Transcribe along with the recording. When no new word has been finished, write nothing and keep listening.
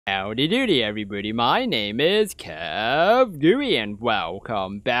Howdy doody everybody, my name is KevGuuey and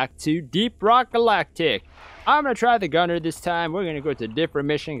welcome back to Deep Rock Galactic. I'm gonna try the gunner this time. We're gonna go to a different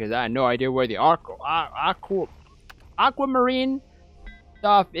mission because I have no idea where the aquamarine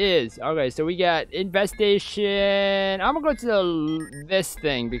stuff is. Okay, so we got infestation. I'm gonna go to this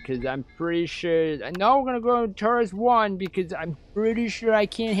thing because I'm pretty sure. No, we're gonna go to Taurus 1 because I'm pretty sure I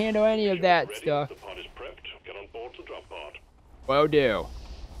can't handle any of that stuff. The pod is prepped. Get on board the drop pod. Will do.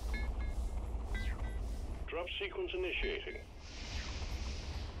 Drop sequence initiating.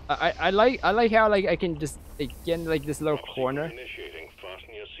 I like how like I can just like, get in like this little Drop corner. sequence initiating.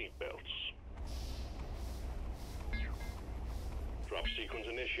 Fasten your seatbelts. Drop sequence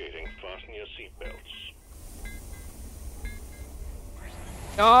initiating. Fasten your seatbelts.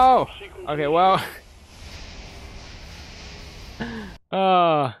 Oh. Okay. Well.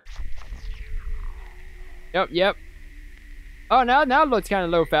 Yep. Oh, now it looks kind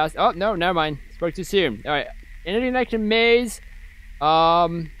of low fast. Oh no, never mind. Spoke too soon. All right. Interconnection maze.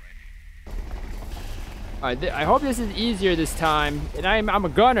 Alright, I hope this is easier this time. And I'm a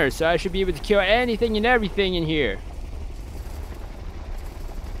gunner, so I should be able to kill anything and everything in here.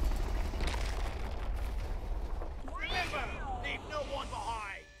 Remember, leave no one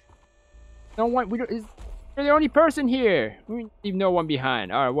behind. No one. We're the only person here. We leave no one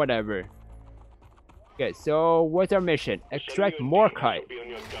behind. Alright, whatever. Okay, so what's our mission? Extract morkite. Be on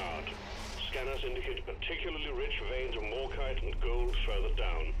your guard. Scanners indicate particularly rich veins of morkite and gold further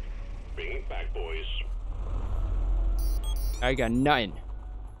down. Bring it back, boys. I got nothing.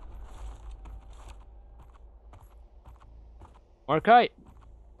 Morkite.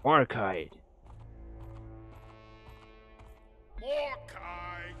 Morkite.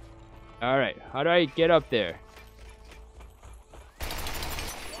 Alright, how do I get up there?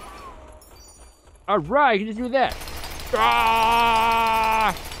 Alright, I can just do that.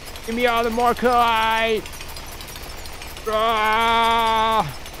 Ah! Give me all the morkite!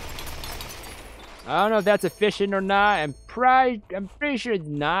 Ah! I don't know if that's efficient or not. I'm pretty sure it's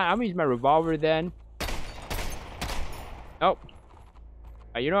not. I'm gonna use my revolver then. Oh.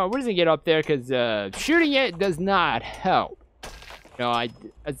 You know what? We're just gonna get up there because shooting it does not help. No,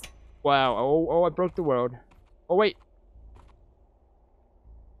 wow. Oh, I broke the world. Oh, wait.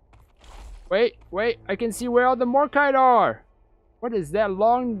 Wait. I can see where all the morkite are. What is that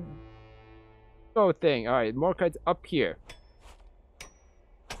long thing? All right, morkite's up here.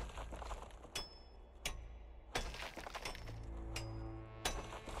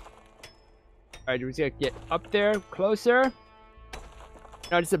 All right, we're just gonna get up there, closer.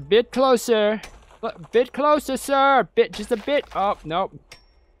 No, just a bit closer. A bit closer, sir. Just a bit. Oh, nope.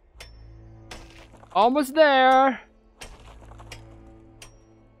 Almost there.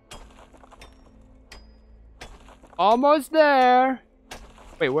 Almost there.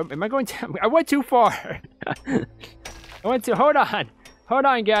 Wait, where am I going to? I went too far. Hold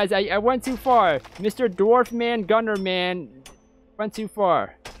on, guys. I went too far. Mr. Dwarf Man, Gunner Man, went too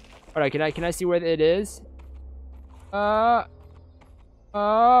far. All right, can I see where it is? Break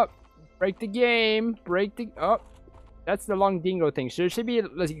the game. Oh, that's the long dingo thing. So it should be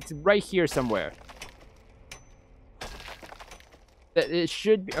like, right here somewhere. It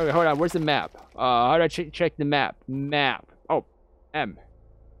should be. Okay, hold on. Where's the map? How do I check the map? Map. Oh, M.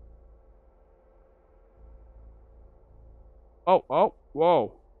 Oh,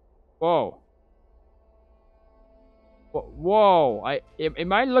 whoa. Whoa.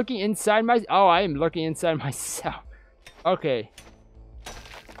 Am I looking inside my? Oh, I am looking inside myself. Okay.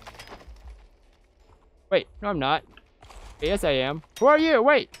 Wait, no, I'm not. Yes, I am. Who are you?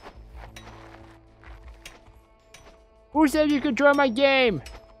 Wait. Who said you could join my game?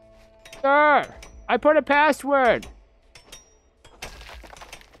 Sir, I put a password.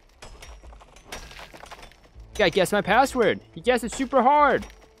 You gotta guess my password. You guessed it super hard.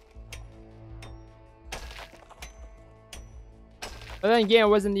 But then again, it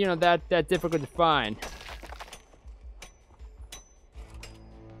wasn't, you know, that difficult to find.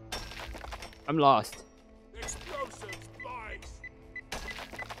 I'm lost. Explosives, boys.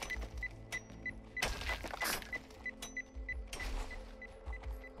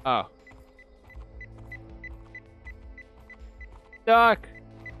 Oh. Stuck.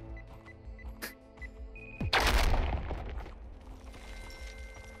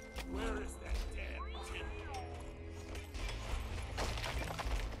 Where is that damn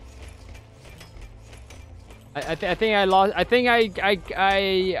tin? I think I lost. I think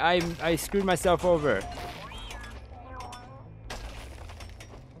I screwed myself over.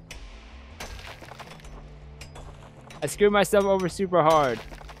 I screwed myself over super hard.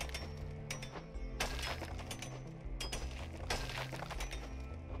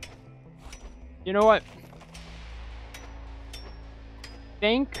 You know what?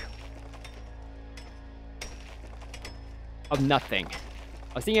 Think of nothing.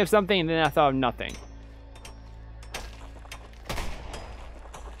 I was thinking of something and then I thought of nothing.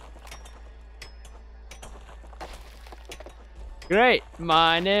 Great.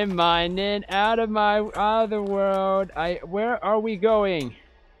 Mining out of my other world. Where are we going?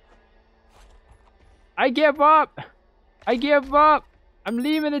 I give up. I give up. I'm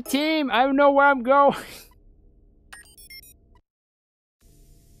leaving the team. I don't know where I'm going.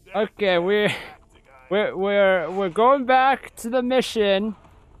 Okay, we're going back to the mission.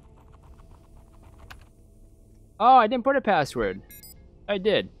 Oh, I didn't put a password. I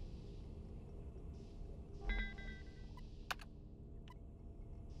did.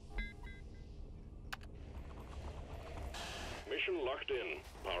 Mission locked in.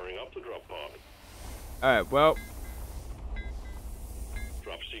 Powering up the drop pod. Alright, well.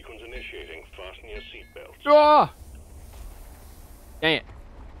 Drop sequence initiating. Fasten your seatbelts. Oh! Dang it.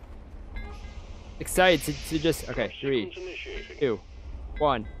 Excited to just. Okay, 3, 2,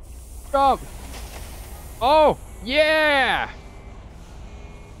 1. Jump! Oh! Yeah!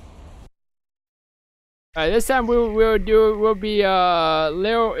 Alright, this time we'll be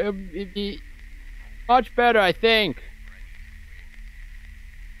it'll be much better, I think.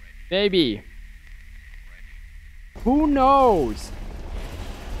 Maybe. Who knows?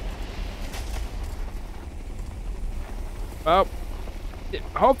 Well,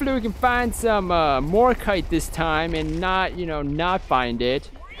 hopefully we can find some Morkite this time and not, you know, not find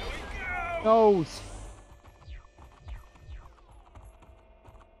it. Knows.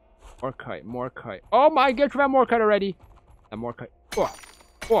 Morkite. Oh my gosh, we have Morkite already. A Morkite. Oh.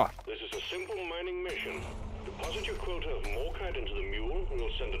 This is a simple mining mission. Deposit your quota of Morkite into the mule, and we'll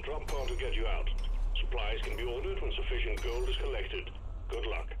send a drop pod to get you out. Supplies can be ordered when sufficient gold is collected. Good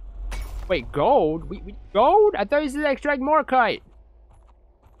luck. Wait, gold? We gold? I thought you said extract Morkite.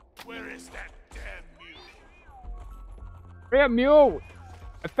 Where is that damn mule? Hurry up, mule!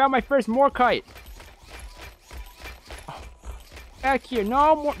 I found my first Morkite. Oh, back here.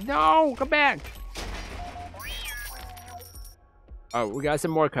 No, come back. Oh, we got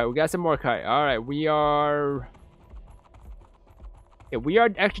some Morkite. All right, we are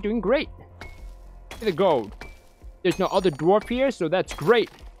actually doing great. Look at the gold. There's no other dwarf here, so that's great.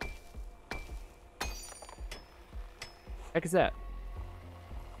 Heck is that?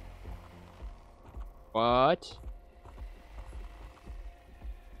 What?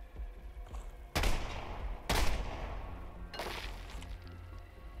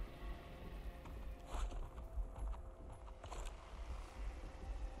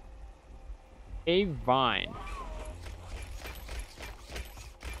 A vine.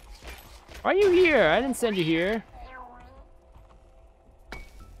 Why are you here? I didn't send you here.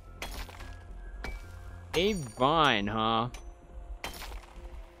 A vine, huh?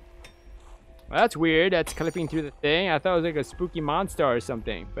 Well, that's weird. That's clipping through the thing. I thought it was like a spooky monster or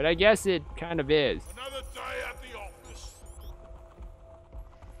something, but I guess it kind of is. Another day at the office.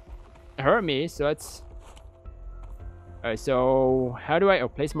 It hurt me, so that's. Alright, so how do I. Oh,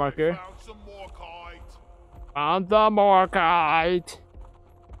 place marker. Found some Morkite. Found the Morkite.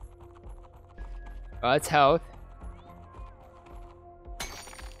 Oh, that's health.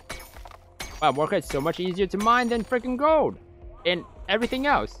 Wow, Morkite's so much easier to mine than freaking gold. And everything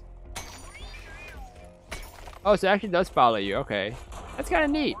else. Oh, so it actually does follow you. Okay. That's kind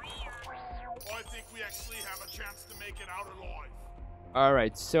of neat. I think we actually have a chance to make it out alive.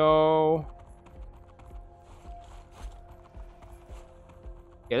 Alright, so.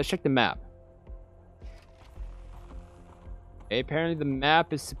 Okay, let's check the map. Okay, apparently the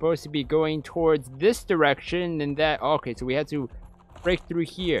map is supposed to be going towards this direction and that. Okay, so we had to break through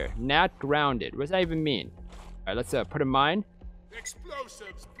here. Not grounded. What does that even mean? Alright, let's put a mine.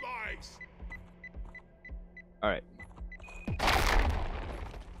 Explosives, please. Alright.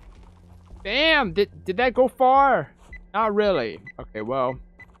 Bam! Did that go far? Not really. Okay, well.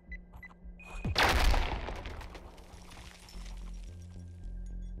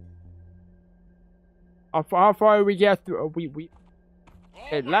 How far did we get through?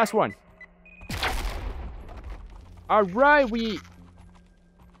 Okay, last one. Alright, where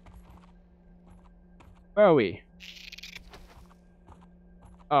are we?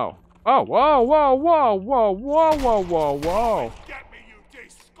 Oh. Oh, whoa. Get me, you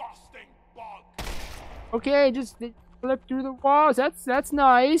disgusting bug. Okay, just flip through the walls. That's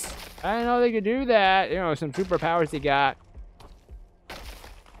nice. I didn't know they could do that. You know, some superpowers they got.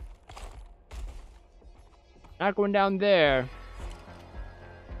 Not going down there.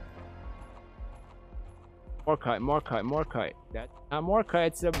 Morkite. That's not Morkite,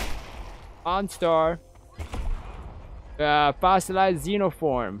 it's a OnStar. Fossilized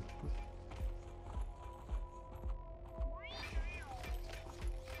xenoform.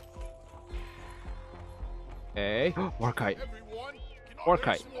 Okay. Morkite. Everyone, can I Morkite.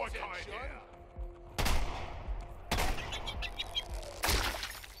 get some more kite here?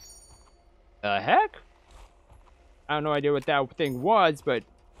 The heck? I have no idea what that thing was, but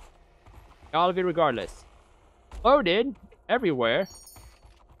all of it regardless. Loaded everywhere.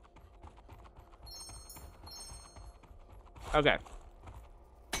 Okay.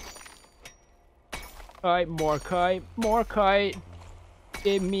 Alright, more kite, more kite.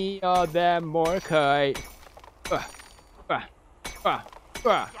 Give me all that more kite. Got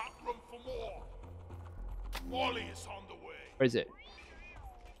room for more. Wally is on the way. Where is it?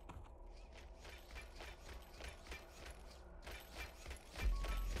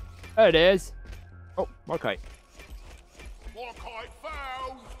 There it is. Oh, more kite. More kite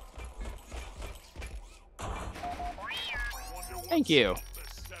found. Thank you. They're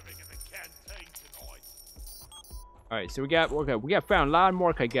serving in the canteen tonight. All right, so we got found a lot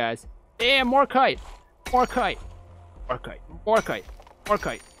more kite, guys. Damn, more kite, more kite, more kite, more kite, more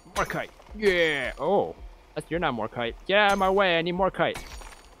kite, more kite. Yeah. Oh, you're not more kite. Get out of my way. I need more kite.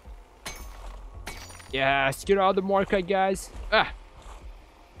 Yes, get all the more kite, guys. Ah.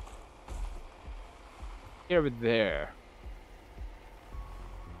 Get over there.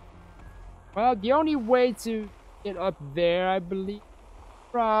 Well, the only way to get up there, I believe,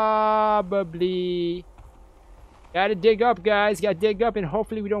 probably. Gotta dig up, guys. Gotta dig up, and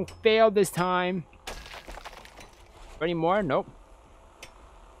hopefully we don't fail this time. Any more? Nope.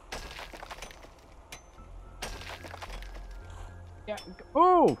 Yeah.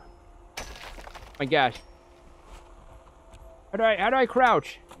 Oh! My gosh. How do I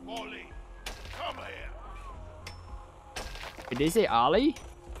crouch? Wally, come here. Did they say Ollie?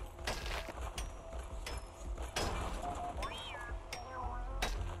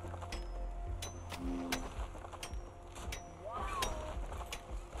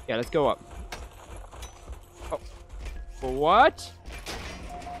 Yeah, let's go up. Oh. What?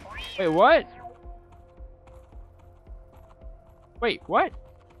 Wait, what? Wait, what?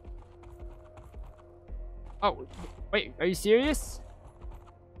 Oh, wait, are you serious?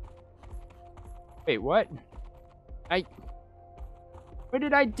 Wait, what? Where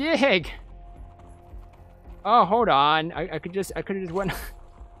did I dig? Oh, hold on. I could have just went. I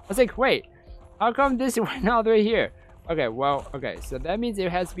was like, wait, how come this went all the way here? Okay, well, okay, so that means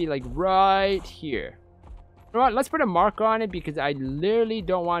it has to be like right here. You know what? Let's put a mark on it because I literally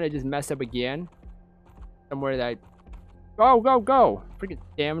don't want to just mess up again. Somewhere that. Go, go, go! Freaking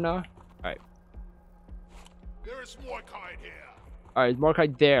stamina. Alright. There is more kite here. Alright, mark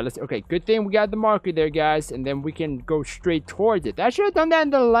right there. Okay, good thing we got the marker there, guys, and then we can go straight towards it. I should have done that in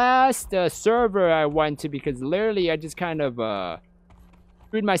the last server I went to because literally I just kind of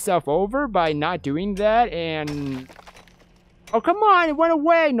screwed myself over by not doing that, and oh, come on, it went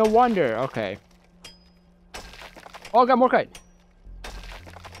away. No wonder. Okay. Oh, I got more kite.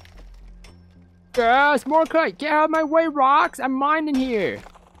 Yes, more kite. Get out of my way, rocks. I'm mining here.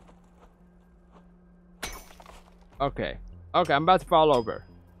 Okay. Okay, I'm about to fall over.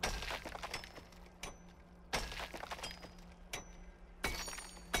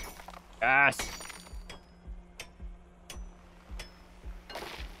 Yes.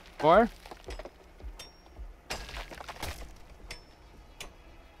 More?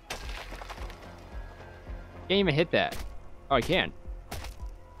 Can't even hit that. Oh, I can.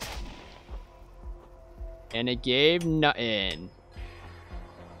 And it gave nothing.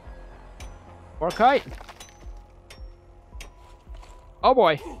 More kite. Oh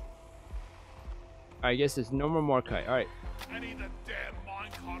boy. I guess there's no more kite. Alright. I need a damn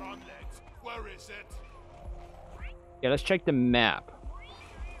minecart on legs. Where is it? Yeah, let's check the map.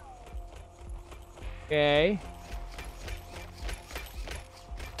 Okay.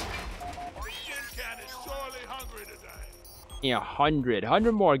 Tin Can is sorely hungry today. Yeah,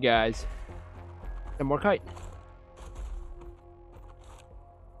 100 more, guys. Some more kite.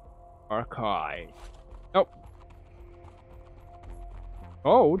 More kite. Nope.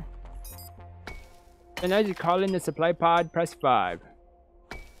 Gold? And I just call in the supply pod, press 5.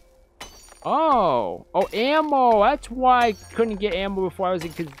 Oh! Oh, ammo! That's why I couldn't get ammo before. I was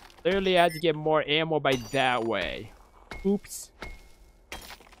because literally I had to get more ammo by that way. Oops.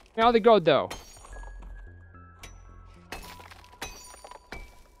 How'd it go though?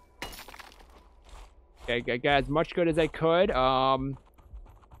 Okay, I got as much good as I could. So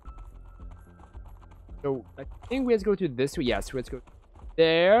I think we have to go through this way. Yes, let's go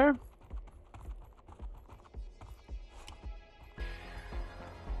there.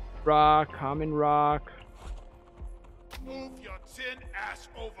 Rock, common rock. Move your tin ass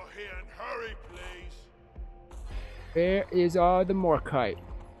over here and hurry, please. Where is all the Morkite?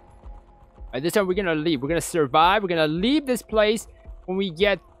 Alright, this time we're gonna leave. We're gonna survive. We're gonna leave this place when we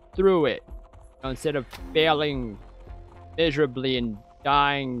get through it. Instead of failing miserably and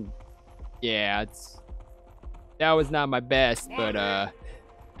dying. Yeah, that was not my best, but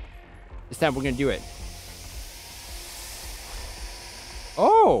this time we're gonna do it.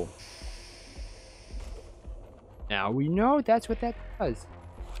 Oh! Now we know that's what that does.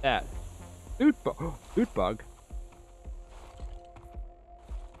 That. Loot bug. Loot bug.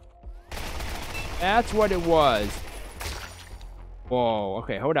 That's what it was. Whoa,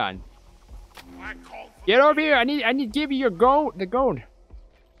 okay, hold on. Get over here! I need to give you your gold. The gold.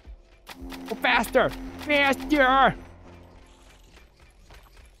 Go faster! Faster!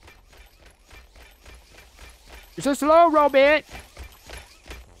 You're so slow, Robot!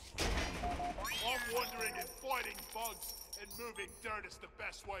 I'm wondering if fighting bugs and moving dirt is the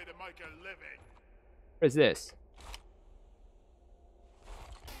best way to make a living. What is this?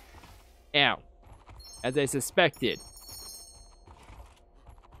 Ow. As I suspected.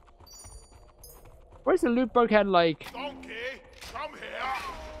 Where's the loot bug had like... Donkey, come here.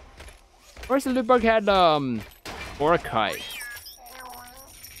 Where's the loot bug had Morkite?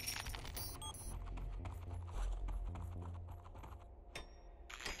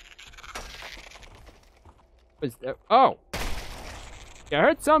 Was that? Oh! Yeah, I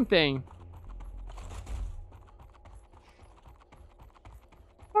heard something.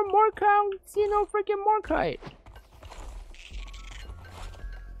 More Morkite? See no freaking Morkite.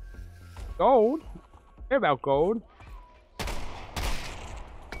 Gold? Care about gold.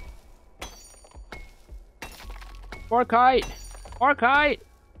 Morkite! Morkite!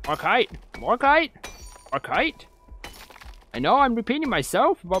 Morkite! Morkite! Morkite! I know I'm repeating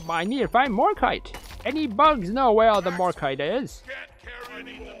myself, but I need to find Morkite. Any bugs know where all the Morkite is? Can't carry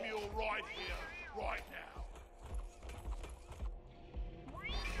the mule right here, right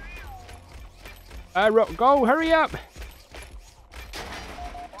now. Go, hurry up!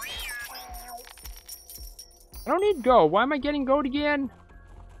 I don't need gold. Why am I getting gold again?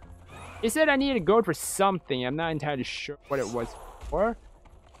 It said I needed gold for something. I'm not entirely sure what it was for.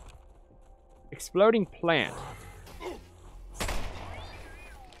 Exploding plant.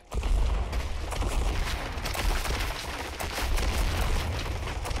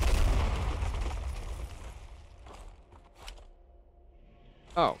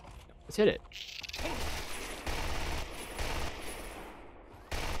 Oh, let's hit it.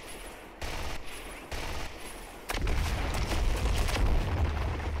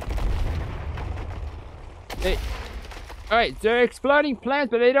 Alright, they're exploding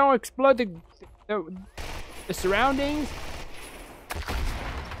plants, but they don't explode the surroundings.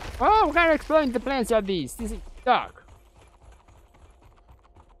 Oh, what kind of exploding the plants are these? This is stuck.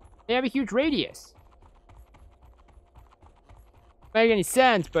 They have a huge radius. Doesn't make any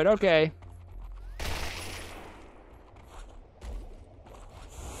sense, but okay.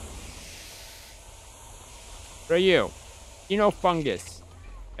 What are you? Fungus.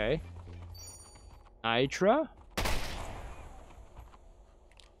 Okay. Nitra.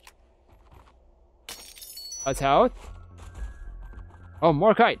 That's health. Oh,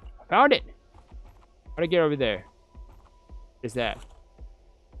 Morkite. Found it. How to get over there? What is that?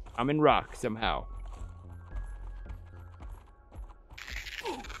 I'm in rock somehow.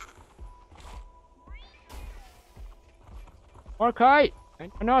 Morkite.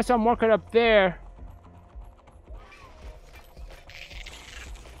 I know I saw Morkite up there.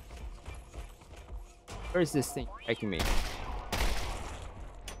 Where's this thing taking me?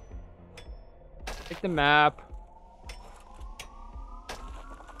 Take the map.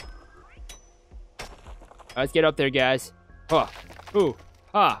 Let's get up there, guys. Oh, ooh,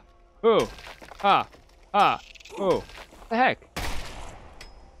 ha, ooh, ha, ha, ooh. What the heck?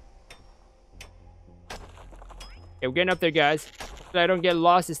 Okay, we're getting up there, guys. Hopefully I don't get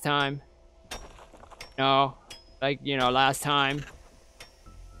lost this time. No, like, last time.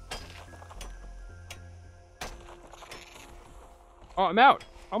 Oh, I'm out.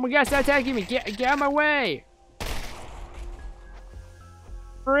 Oh my gosh, they're attacking me. Get out of my way.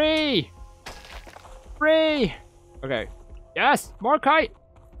 Free. Free. Okay. Yes, Morkite.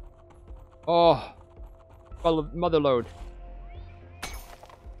 Oh. Mother load.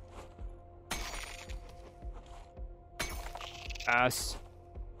 Yes.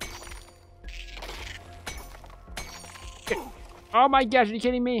 Oh my gosh, are you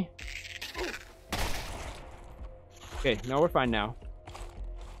kidding me? Okay, no, we're fine now.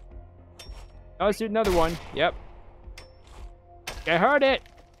 Oh, let's do another one. Yep. I heard it.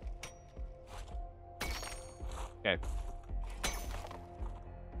 Okay.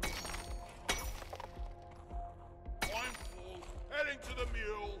 I'm full. Heading to the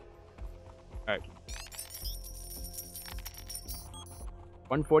mule. Alright.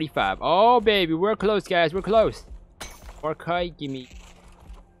 145. Oh, baby. We're close, guys. We're close. More kite. Give me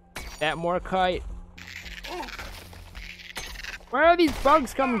that more kite. Where are these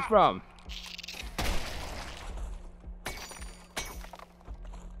bugs coming from?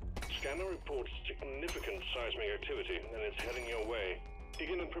 Scanner reports significant seismic activity, and it's heading your way.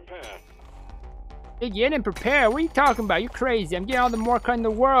 Begin and prepare. Begin and prepare? What are you talking about? You're crazy. I'm getting all the more kite in the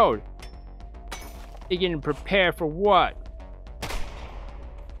world. Begin and prepare for what?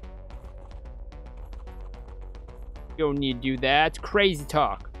 You don't need to do that. It's crazy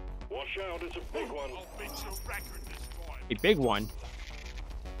talk. Watch out, it's a big one. I'll beat your record this time. A big one?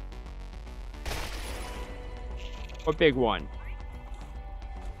 What big one?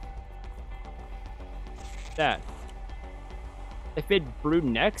 That. If it Brood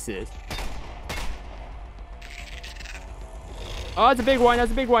Nexus. Oh, that's a big one.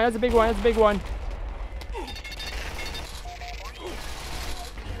 That's a big one. That's a big one. That's a big one.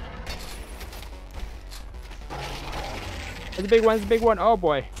 That's a big one. That's a big one. Oh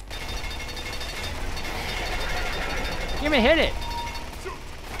boy. Give me hit it.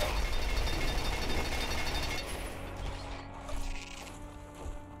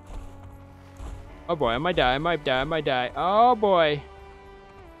 Oh boy, I might die. I might die. I might die. Oh boy.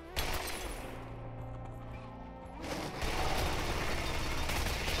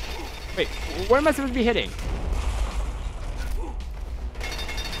 Wait, what am I supposed to be hitting?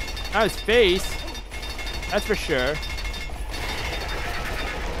 Not his face. That's for sure.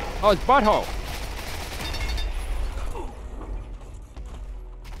 Oh, his butthole.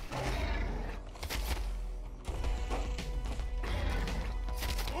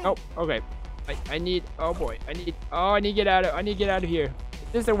 Oh, okay. I need, oh boy, I need to get out of here.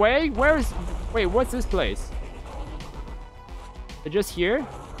 Is this the way? Wait, what's this place? Is it just here?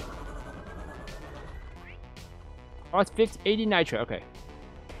 Oh, it's 80 nitro, okay.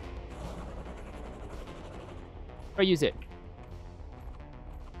 I'll use it.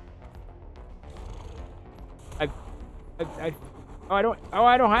 I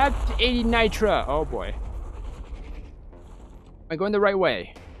don't have 80 nitro. Oh boy. Am I going the right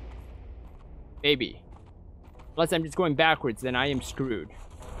way? Maybe. Unless I'm just going backwards, then I am screwed.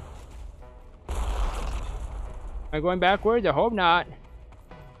 Am I going backwards? I hope not.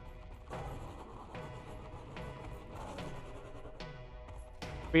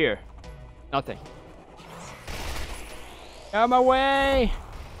 Here. Nothing. Out of my way!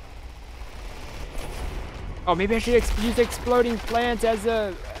 Oh, maybe I should use exploding plants as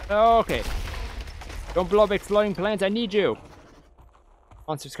a... Oh, okay. Don't blow up exploding plants. I need you.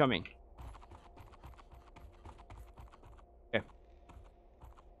 Monster's coming. Okay.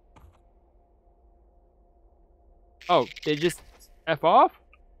 Oh, they just F off?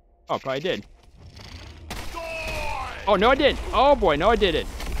 Oh, probably did. Oh, no, I didn't. Oh, boy. No, I didn't.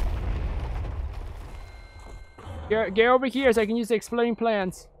 Get over here so I can use the exploding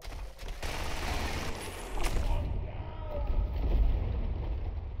plants.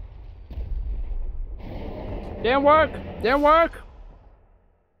 Didn't work. Didn't work.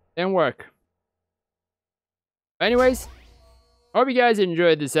 Didn't work. Anyways, hope you guys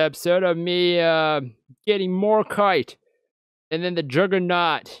enjoyed this episode of me getting more kite. And then the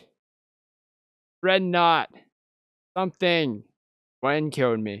Juggernaut. Dreadnought. Something. When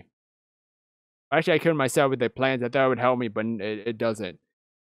killed me. Actually, I killed myself with the plans. I thought it would help me, but it doesn't.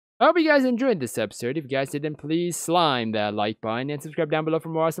 I hope you guys enjoyed this episode. If you guys did, then please slime that like button and subscribe down below for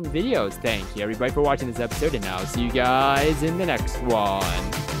more awesome videos. Thank you, everybody, for watching this episode, and I'll see you guys in the next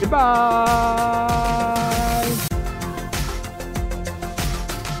one. Goodbye!